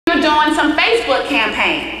you're doing some Facebook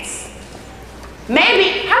campaigns.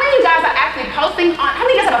 Maybe, how many of you guys are actually posting on, how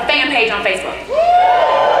many of you guys have a fan page on Facebook?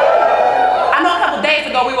 I know a couple days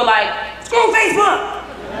ago we were like, screw Facebook.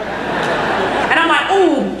 And I'm like,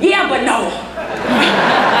 ooh, yeah, but no.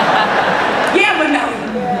 Yeah, but no.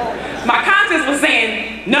 My conscience was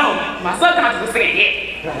saying no. My subconscious was saying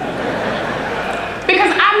yeah.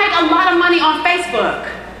 Because I make a lot of money on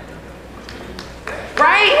Facebook.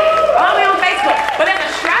 Right? A lot of money on Facebook. But there's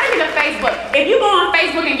a strategy to Facebook. If you go on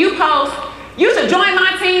Facebook and you post, you should join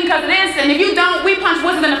my team because of this, and if you don't, we punch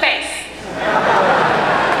wizards in the face.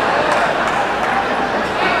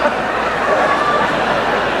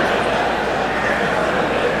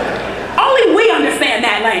 Only we understand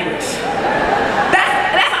that language.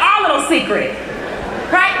 That's our little secret.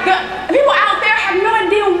 Right? The people out there have no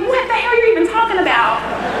idea what the hell you're even talking about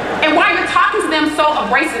and why you're talking to them so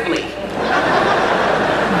abrasively.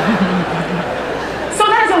 So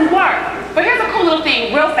that doesn't work. But here's a cool little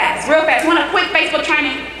thing, real fast. You want a quick Facebook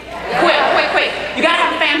training? Quick. You gotta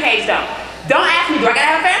have a fan page though. Don't ask me, do I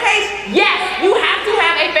gotta have a fan page? Yes, you have to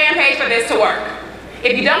have a fan page for this to work.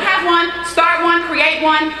 If you don't have one, start one, create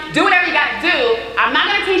one, do whatever you gotta do. I'm not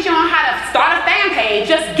gonna teach you on how to start a fan page,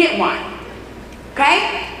 just get one.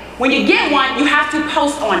 Okay? When you get one, you have to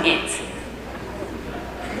post on it.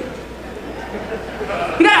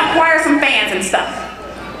 You gotta acquire some fans and stuff.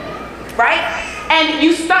 Right? And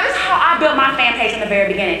you start, this is how I built my fan page in the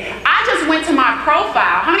very beginning. I just went to my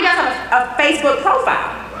profile. How many of you guys have a Facebook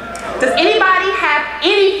profile? Does anybody have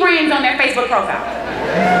any friends on their Facebook profile?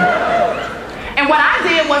 And what I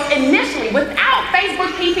did was initially, without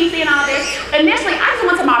Facebook, PPC and all this, initially I just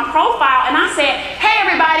went to my profile and I said, hey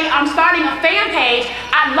everybody, I'm starting a fan page.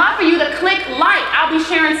 I'd love for you to click like. I'll be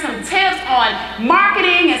sharing some tips on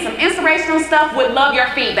marketing and some inspirational stuff. Would love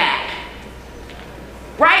your feedback.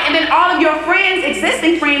 Right? And then all of your friends,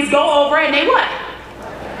 existing friends, go over and they what?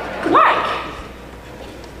 Like.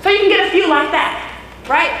 So you can get a few like that.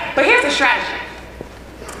 Right? But here's the strategy.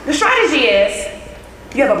 The strategy is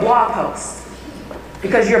you have a blog post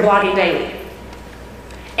because you're blogging daily.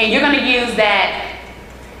 And you're going to use that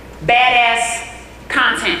badass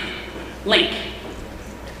content link.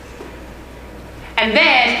 And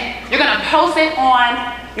then you're going to post it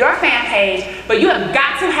on your fan page, but you have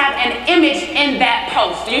got to have an image in that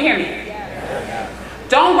post. Do you hear me?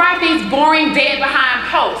 Don't write these boring, dead behind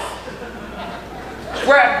posts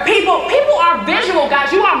where people are visual,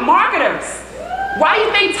 guys. You are marketers. Why do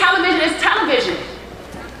you think television is television?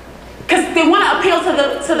 Because they want to appeal to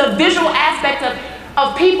the visual aspect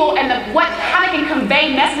of people and how they can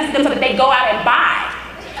convey messages to them so that they go out and buy.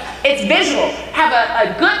 It's visual. Have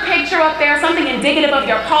a good picture up there, something indicative of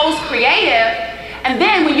your post, creative. And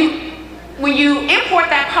then when you import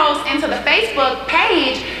that post into the Facebook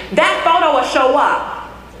page, that photo will show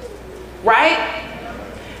up, right?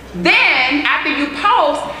 Then after you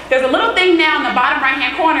post, there's a little thing now in the bottom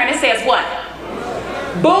right-hand corner and it says what?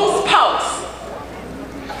 Boost post.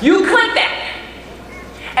 You click that.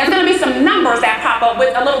 And there's gonna be some numbers that pop up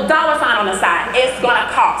with a little dollar sign on the side. It's gonna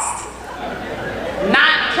cost.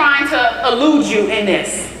 Not trying to elude you in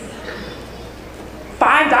this.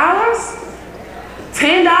 $5?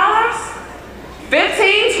 $10?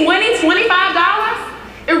 $15, $20,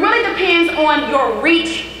 $25? It really depends on your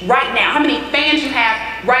reach right now, how many fans you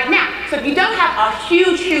have right now. So if you don't have a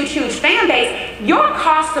huge fan base, your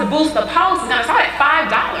cost to boost the post is going to start at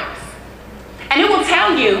 $5. And it will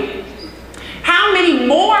tell you how many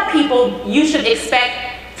more people you should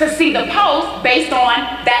expect to see the post based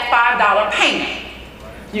on that $5 payment.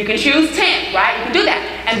 You can choose 10, right? You can do that.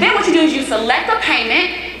 And then what you do is you select a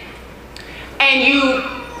payment and you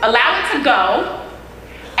allow it to go,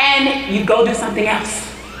 and you go do something else.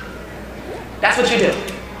 That's what you do.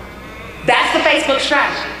 That's the Facebook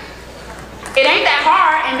strategy. It ain't that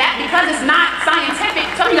hard, and that because it's not scientific,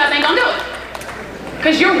 some of you guys ain't gonna do it.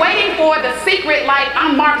 Because you're waiting for the secret, like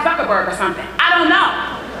I'm Mark Zuckerberg or something. I don't know.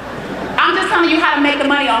 I'm just telling you how to make the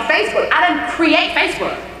money on Facebook. I didn't create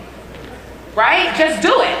Facebook, right? Just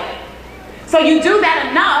do it. So you do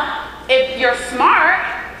that enough, if you're smart,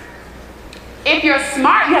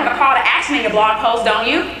 you have a call to action in your blog post, don't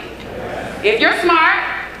you? If you're smart,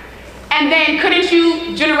 and then couldn't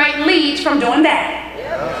you generate leads from doing that?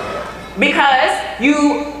 Because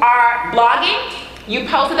you are blogging, you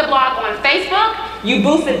posted the blog on Facebook, you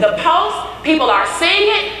boosted the post, people are seeing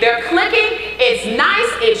it, they're clicking, it's nice,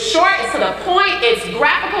 it's short, it's to the point, it's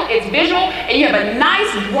graphical, it's visual, and you have a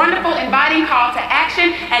nice, wonderful, inviting call to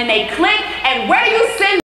action, and they click, and where do you send